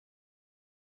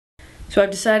So I've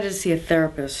decided to see a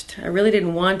therapist. I really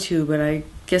didn't want to, but I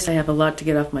guess I have a lot to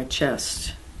get off my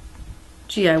chest.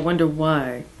 Gee, I wonder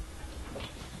why.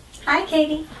 Hi,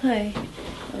 Katie. Hi.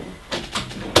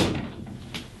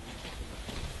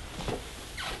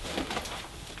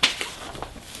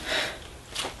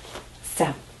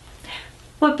 So,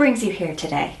 what brings you here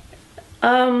today?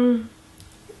 Well,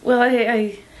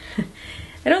 I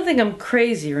don't think I'm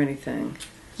crazy or anything.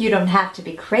 You don't have to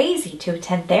be crazy to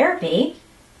attend therapy.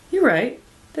 You're right.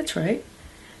 That's right.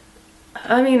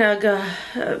 I mean, I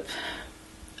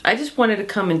just wanted to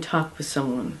come and talk with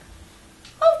someone.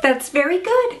 Oh, that's very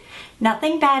good.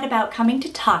 Nothing bad about coming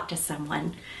to talk to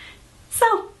someone.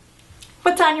 So,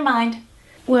 what's on your mind?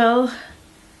 Well,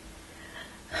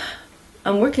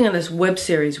 I'm working on this web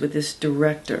series with this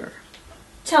director.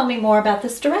 Tell me more about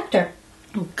this director.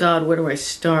 Oh, God, where do I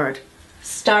start?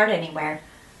 Start anywhere.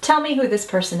 Tell me who this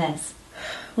person is.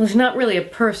 Well, he's not really a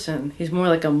person. He's more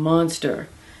like a monster.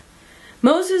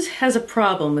 Moses has a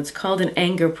problem. It's called an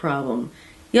anger problem.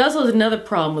 He also has another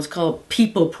problem. It's called a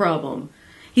people problem.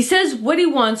 He says what he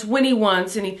wants when he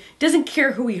wants, and he doesn't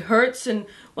care who he hurts, and,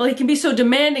 well, he can be so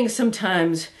demanding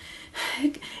sometimes.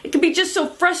 It can be just so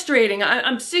frustrating.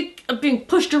 I'm sick of being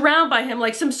pushed around by him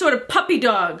like some sort of puppy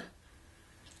dog.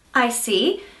 I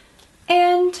see.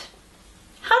 And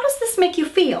how does this make you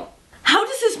feel? How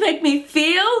does this make me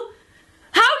feel?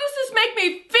 How does this make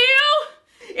me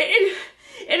feel?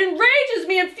 It enrages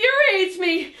me, infuriates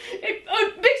me. It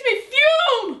makes me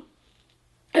fume.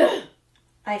 Ugh.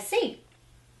 I see.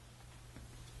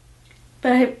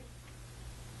 But I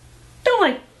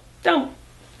don't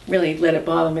really let it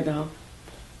bother me, though.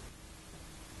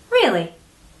 Really?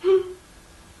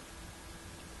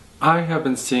 I have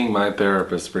been seeing my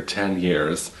therapist for 10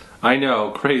 years. I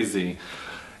know, crazy.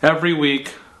 Every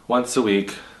week, once a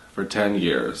week, for 10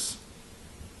 years.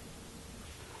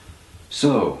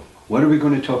 So, what are we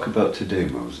going to talk about today,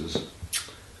 Moses?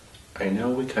 I know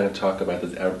we kind of talk about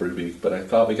this every week, but I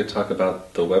thought we could talk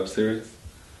about the web series.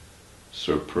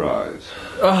 Surprise.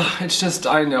 Oh, it's just,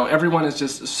 I know, everyone is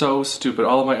just so stupid.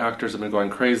 All of my actors have been going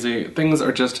crazy. Things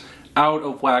are just out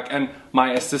of whack. And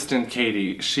my assistant,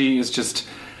 Katie, she is just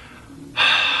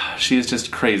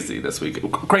crazy this week.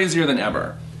 Crazier than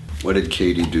ever. What did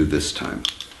Katie do this time?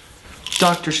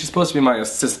 Doctor, she's supposed to be my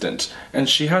assistant, and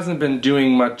she hasn't been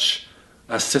doing much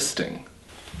assisting.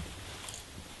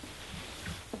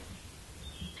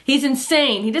 He's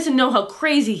insane. He doesn't know how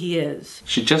crazy he is.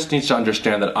 She just needs to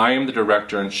understand that I am the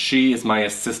director and she is my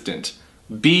assistant.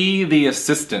 Be the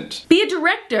assistant. Be a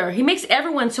director. He makes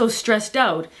everyone so stressed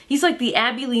out. He's like the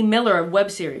Abby Lee Miller of web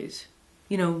series.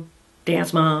 You know,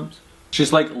 Dance Moms.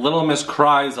 She's like Little Miss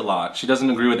Cries a lot. She doesn't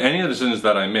agree with any of the decisions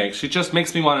that I make. She just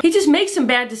makes me want to... He just makes some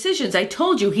bad decisions. I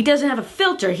told you, he doesn't have a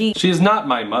filter. She is not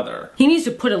my mother. He needs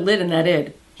to put a lid in that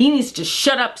id. He needs to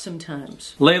shut up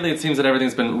sometimes. Lately it seems that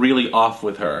everything's been really off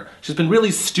with her. She's been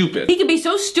really stupid. He can be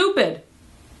so stupid.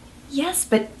 Yes,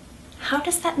 but how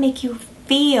does that make you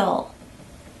feel?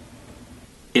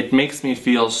 It makes me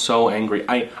feel so angry.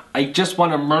 I just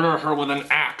want to murder her with an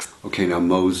axe. Okay, now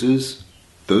Moses,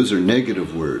 those are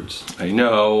negative words. I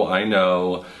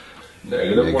know.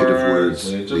 Negative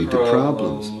words lead to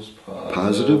problems.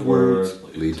 Positive words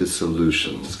lead to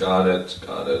solutions. Got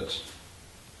it.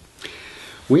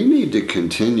 We need to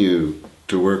continue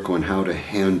to work on how to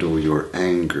handle your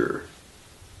anger.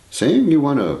 Saying you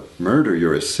want to murder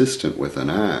your assistant with an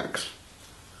axe,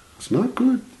 it's not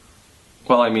good.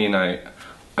 Well, I mean, I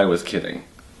was kidding.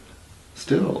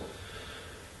 Still.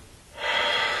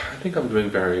 I think I'm doing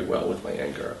very well with my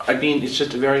anger. I mean, it's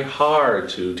just very hard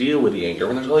to deal with the anger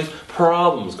when there's all these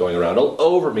problems going around all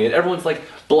over me and everyone's like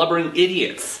blubbering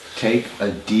idiots. Take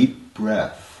a deep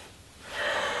breath.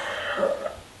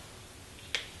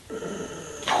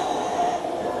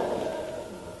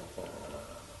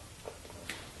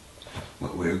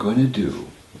 What we're going to do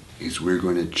is we're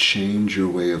going to change your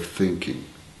way of thinking.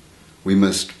 We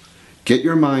must get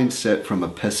your mindset from a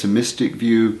pessimistic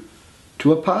view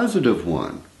to a positive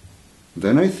one.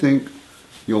 Then I think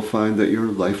you'll find that your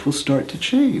life will start to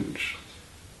change.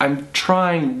 I'm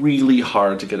trying really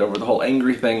hard to get over the whole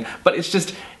angry thing, but it's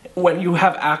just when you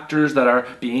have actors that are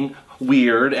being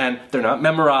weird and they're not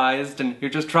memorized and you're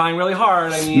just trying really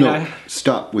hard, I mean... No,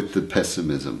 stop with the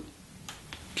pessimism.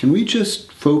 Can we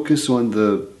just focus on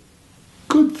the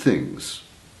good things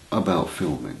about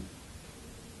filming?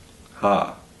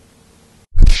 Ha.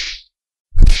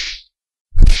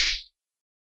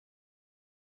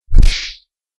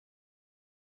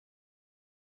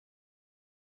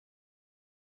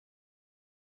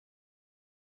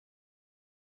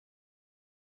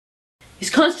 He's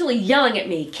constantly yelling at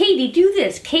me. Katie, do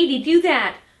this. Katie, do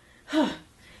that.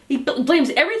 He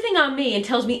blames everything on me and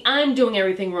tells me I'm doing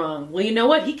everything wrong. Well, you know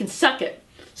what? He can suck it.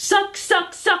 Suck,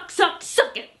 suck, suck, suck,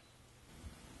 suck it.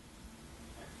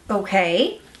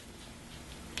 Okay.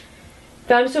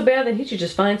 If I'm so bad, then he should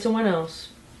just find someone else.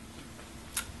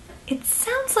 It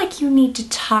sounds like you need to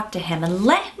talk to him and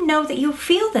let him know that you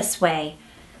feel this way.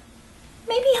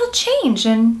 Maybe he'll change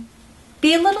and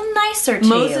be a little nicer to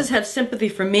Moses you. have sympathy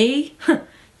for me?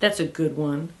 That's a good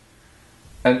one.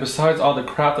 And besides all the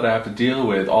crap that I have to deal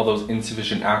with, all those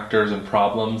insufficient actors and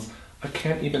problems, I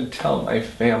can't even tell my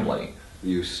family.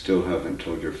 You still haven't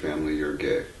told your family you're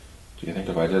gay. Do you think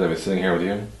if I did, I'd be sitting here with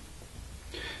you?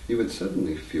 You would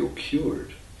suddenly feel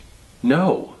cured.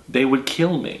 No, they would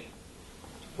kill me.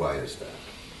 Why is that?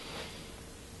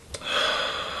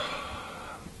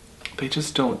 They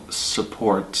just don't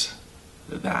support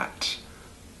that.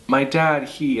 My dad,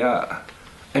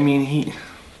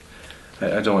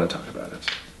 I don't want to talk about it.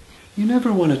 You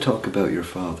never want to talk about your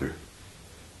father.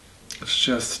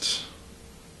 It's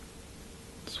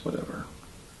whatever.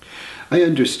 I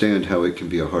understand how it can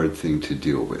be a hard thing to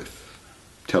deal with,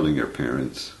 telling your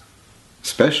parents,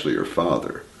 especially your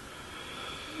father.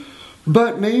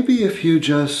 But maybe if you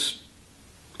just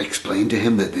explain to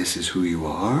him that this is who you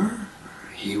are,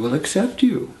 he will accept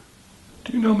you.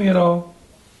 Do you know me at all?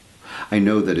 I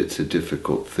know that it's a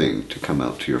difficult thing to come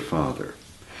out to your father.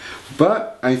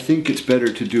 But I think it's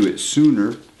better to do it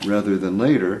sooner rather than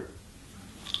later.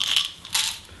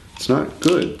 It's not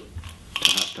good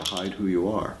to have to hide who you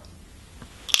are.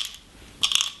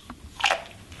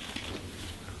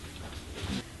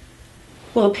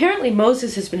 Well, apparently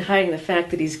Moses has been hiding the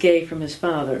fact that he's gay from his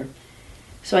father.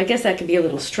 So I guess that can be a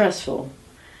little stressful.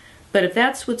 But if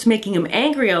that's what's making him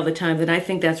angry all the time, then I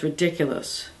think that's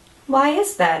ridiculous. Why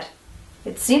is that?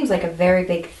 It seems like a very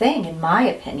big thing, in my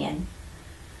opinion.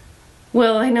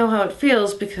 Well, I know how it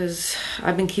feels because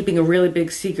I've been keeping a really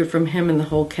big secret from him and the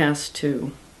whole cast,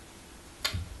 too.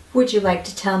 Would you like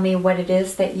to tell me what it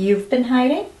is that you've been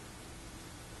hiding?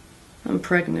 I'm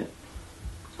pregnant.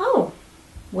 Oh,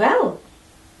 well,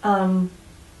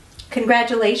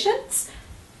 congratulations.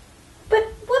 But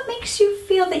what makes you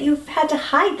feel that you've had to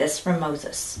hide this from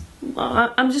Moses?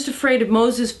 Well, I'm just afraid if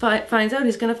Moses finds out,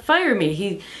 he's going to fire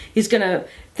me. He's going to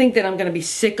think that I'm going to be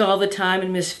sick all the time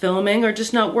and miss filming or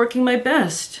just not working my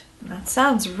best. That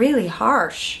sounds really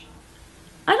harsh.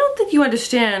 I don't think you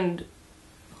understand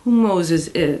who Moses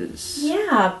is.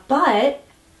 Yeah, but...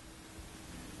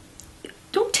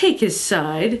 Don't take his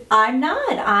side. I'm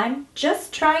not. I'm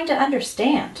just trying to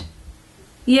understand.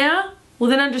 Yeah? Well,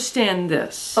 then understand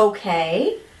this.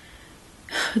 Okay.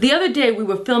 The other day we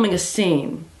were filming a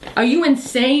scene. Are you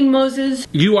insane, Moses?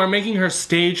 You are making her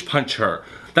stage punch her.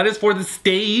 That is for the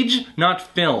stage, not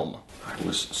film. I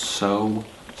was so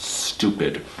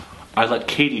stupid. I let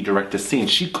Katie direct the scene.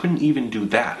 She couldn't even do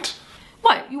that.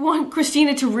 What, you want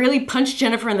Christina to really punch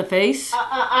Jennifer in the face?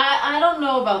 I don't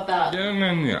know about that.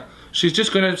 Yeah. She's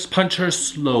just gonna punch her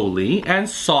slowly and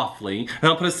softly, and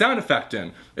I'll put a sound effect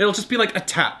in. It'll just be like a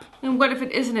tap. And what if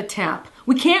it isn't a tap?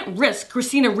 We can't risk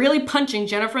Christina really punching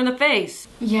Jennifer in the face.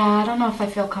 Yeah, I don't know if I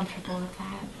feel comfortable with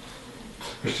that.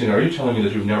 Christina, are you telling me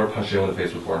that you've never punched anyone in the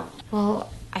face before? Well,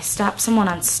 I stopped someone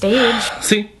on stage.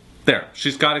 See? There.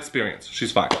 She's got experience.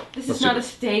 She's fine. This Let's is not do a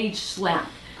stage slap.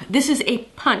 This is a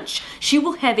punch. She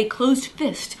will have a closed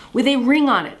fist with a ring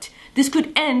on it. This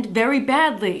could end very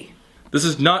badly. This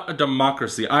is not a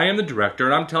democracy. I am the director,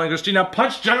 and I'm telling Christina,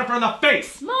 punch Jennifer in the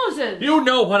face! Moses! You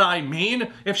know what I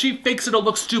mean. If she fakes it, it'll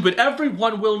look stupid.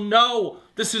 Everyone will know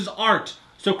this is art.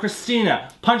 So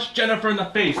Christina, punch Jennifer in the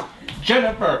face.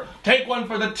 Jennifer, take one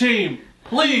for the team,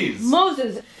 please.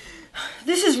 Moses,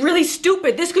 this is really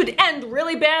stupid. This could end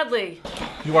really badly.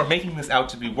 You are making this out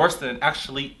to be worse than it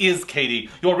actually is, Katie.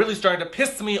 You're really starting to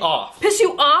piss me off. Piss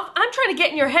you off? I'm trying to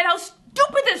get in your head how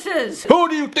stupid this is. Who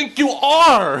do you think you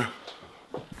are?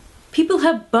 People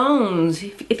have bones.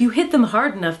 If you hit them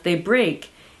hard enough, they break.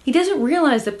 He doesn't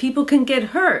realize that people can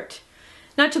get hurt.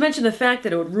 Not to mention the fact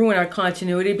that it would ruin our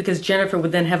continuity because Jennifer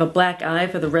would then have a black eye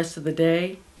for the rest of the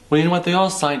day. Well, you know what? They all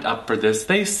signed up for this.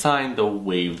 They signed the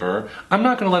waiver. I'm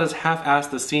not going to let us half-ass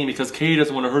the scene because Katie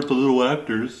doesn't want to hurt the little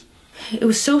actors. It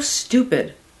was so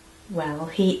stupid. Well,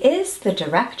 he is the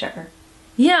director.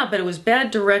 Yeah, but it was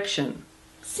bad direction.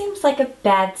 Seems like a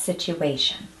bad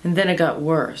situation. And then it got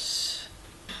worse.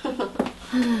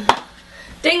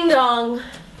 Ding dong.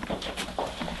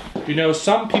 You know,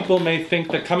 some people may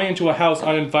think that coming into a house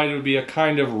uninvited would be a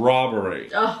kind of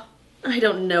robbery. Oh, I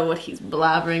don't know what he's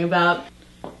blabbering about.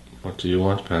 What do you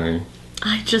want, Penny?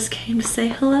 I just came to say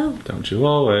hello. Don't you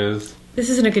always?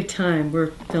 This isn't a good time. We're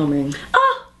filming.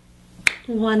 Oh,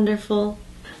 wonderful.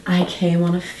 I came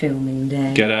on a filming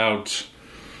day. Get out.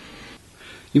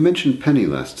 You mentioned Penny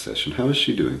last session. How is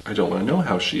she doing? I don't want to know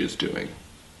how she is doing.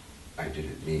 I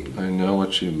didn't mean... I know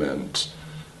what you meant.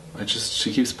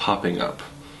 She keeps popping up.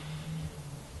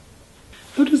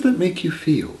 How does that make you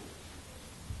feel?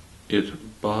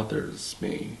 It bothers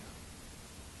me.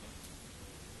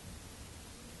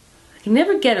 I can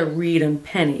never get a read on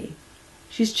Penny.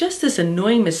 She's just this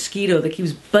annoying mosquito that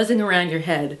keeps buzzing around your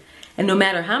head, and no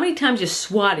matter how many times you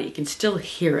swat it, you can still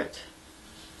hear it.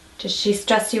 Does she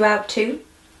stress you out too?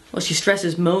 Well, she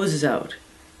stresses Moses out.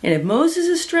 And if Moses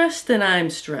is stressed, then I'm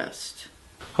stressed.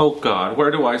 Oh God,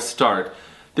 where do I start?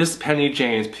 This Penny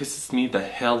James pisses me the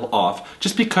hell off.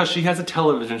 Just because she has a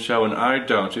television show and I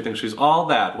don't. She thinks she's all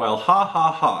that. Well, ha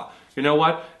ha ha. You know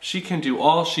what? She can do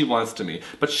all she wants to me,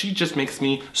 but she just makes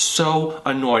me so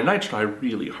annoyed. And I try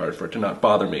really hard for it to not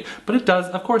bother me. But it does,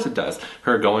 of course it does.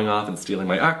 Her going off and stealing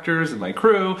my actors and my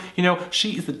crew. You know,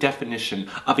 she is the definition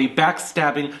of a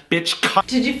backstabbing bitch.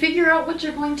 Did you figure out what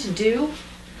you're going to do?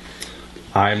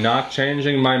 I'm not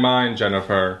changing my mind,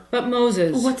 Jennifer. But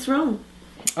Moses... What's wrong?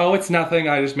 Oh, it's nothing.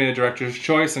 I just made a director's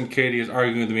choice and Katie is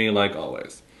arguing with me like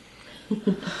always.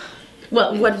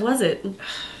 Well, what was it?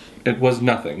 It was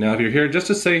nothing. Now, if you're here just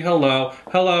to say hello,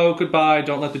 goodbye,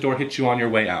 don't let the door hit you on your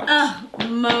way out.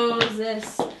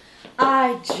 Moses,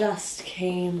 I just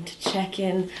came to check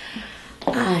in.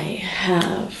 I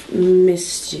have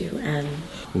missed you and...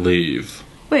 Leave.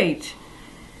 Wait.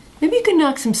 Maybe you could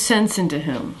knock some sense into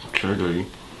him. Surely.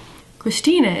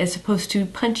 Christina is supposed to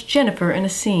punch Jennifer in a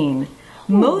scene.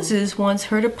 Moses wants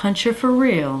her to punch her for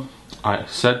real. I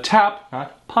said tap,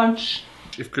 not punch.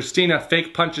 If Christina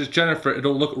fake punches Jennifer,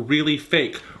 it'll look really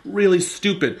fake, really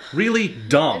stupid, really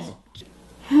dumb.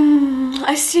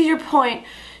 I see your point.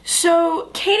 So,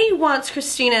 Katie wants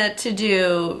Christina to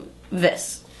do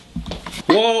this.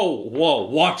 Whoa,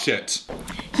 watch it.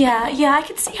 Yeah, I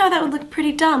can see how that would look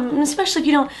pretty dumb, especially if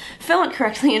you don't film it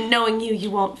correctly, and knowing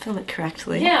you won't film it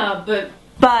correctly. Yeah, but...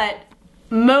 But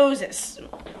Moses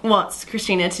wants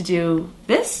Christina to do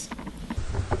this.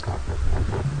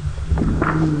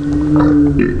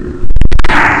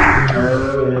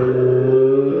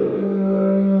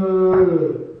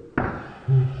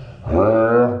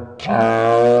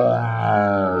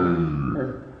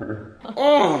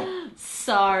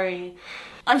 Sorry.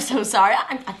 I'm so sorry.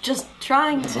 I'm just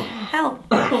trying to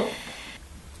help.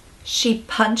 She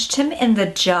punched him in the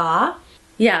jaw?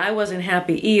 Yeah, I wasn't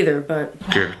happy either, but...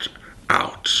 Get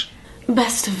out.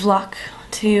 Best of luck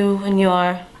to you and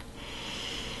your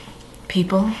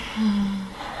people.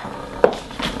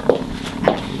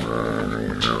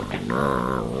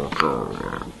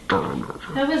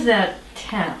 How was that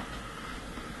tap?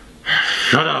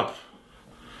 Shut up.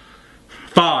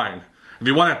 Fine. If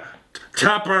you want to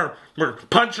tap her, or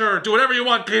punch her, or do whatever you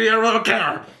want, Katie, I really don't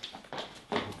care.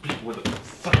 Beat with a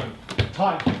fucking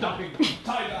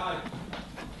tie-dye.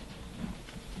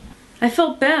 I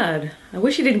felt bad. I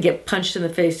wish he didn't get punched in the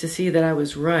face to see that I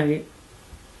was right.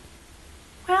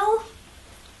 Well,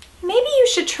 maybe you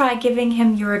should try giving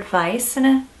him your advice in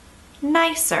a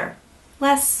nicer,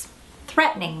 less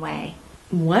threatening way.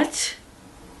 What?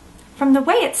 From the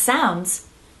way it sounds,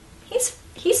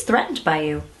 he's threatened by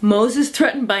you. Moses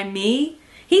threatened by me?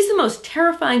 He's the most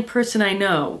terrifying person I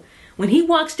know. When he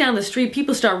walks down the street,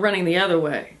 people start running the other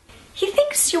way. He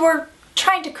thinks you're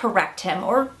trying to correct him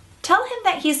or tell him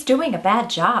that he's doing a bad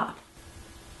job.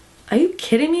 Are you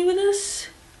kidding me with this?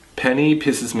 Penny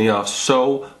pisses me off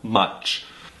so much.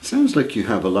 Sounds like you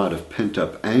have a lot of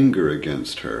pent-up anger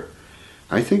against her.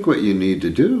 I think what you need to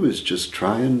do is just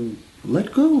try and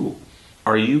let go.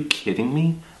 Are you kidding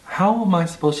me? How am I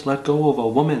supposed to let go of a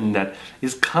woman that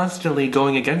is constantly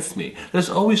going against me? That's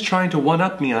always trying to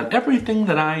one-up me on everything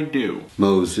that I do.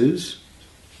 Moses,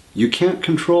 you can't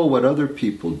control what other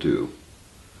people do,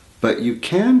 but you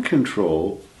can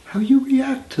control how you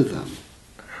react to them.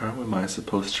 How am I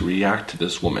supposed to react to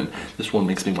this woman? This one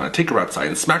makes me want to take her outside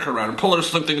and smack her around and pull her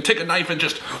something and take a knife and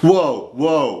just...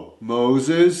 Whoa,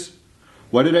 Moses.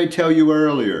 What did I tell you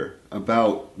earlier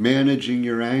about managing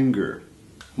your anger?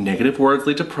 Negative words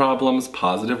lead to problems,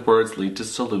 positive words lead to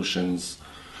solutions.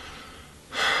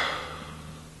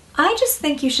 I just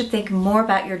think you should think more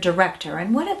about your director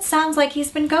and what it sounds like he's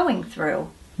been going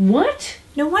through. What?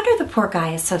 No wonder the poor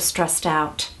guy is so stressed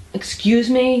out. Excuse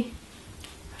me?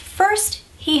 First,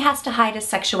 he has to hide his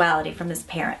sexuality from his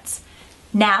parents.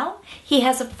 Now, he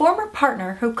has a former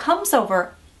partner who comes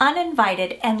over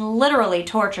uninvited and literally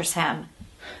tortures him.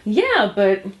 Yeah,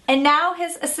 but... And now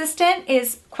his assistant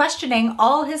is questioning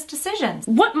all his decisions.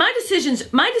 What? My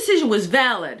decision was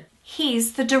valid.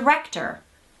 He's the director.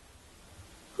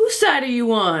 Whose side are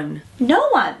you on? No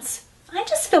one's. I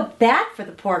just feel bad for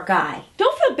the poor guy.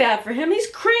 Don't feel bad for him. He's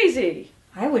crazy.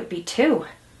 I would be too.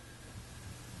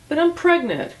 But I'm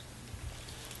pregnant.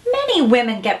 Many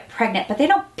women get pregnant, but they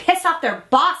don't piss off their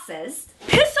bosses.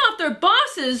 Piss off their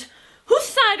bosses? Whose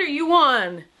side are you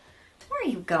on? Where are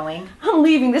you going? I'm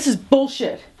leaving. This is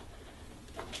bullshit.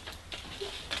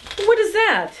 What is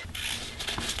that?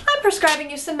 I'm prescribing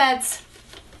you some meds.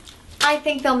 I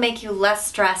think they'll make you less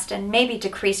stressed and maybe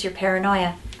decrease your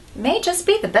paranoia. It may just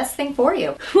be the best thing for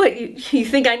you. What, you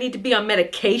think I need to be on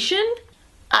medication?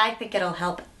 I think it'll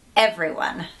help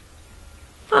everyone.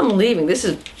 I'm leaving. This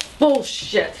is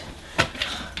bullshit.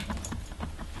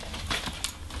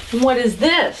 What is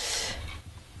this?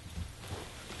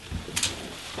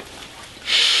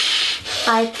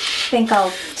 I think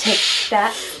I'll take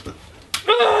that.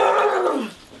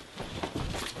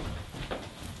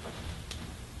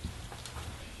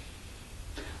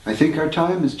 I think our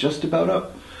time is just about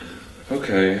up.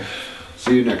 Okay.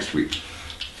 See you next week.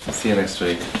 See you next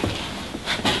week.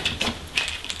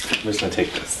 I'm just gonna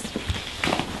take this.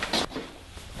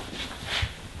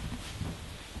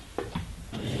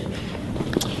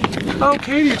 Oh,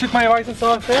 Katie, you took my advice and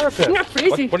saw a therapist. I'm not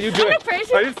crazy. What are you doing? I'm not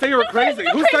crazy. I didn't say you were crazy.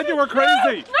 Who said you were crazy? No,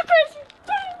 I'm not crazy.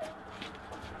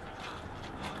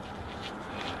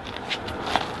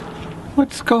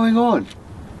 What's going on?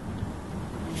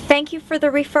 Thank you for the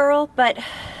referral, but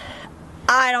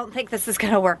I don't think this is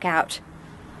going to work out.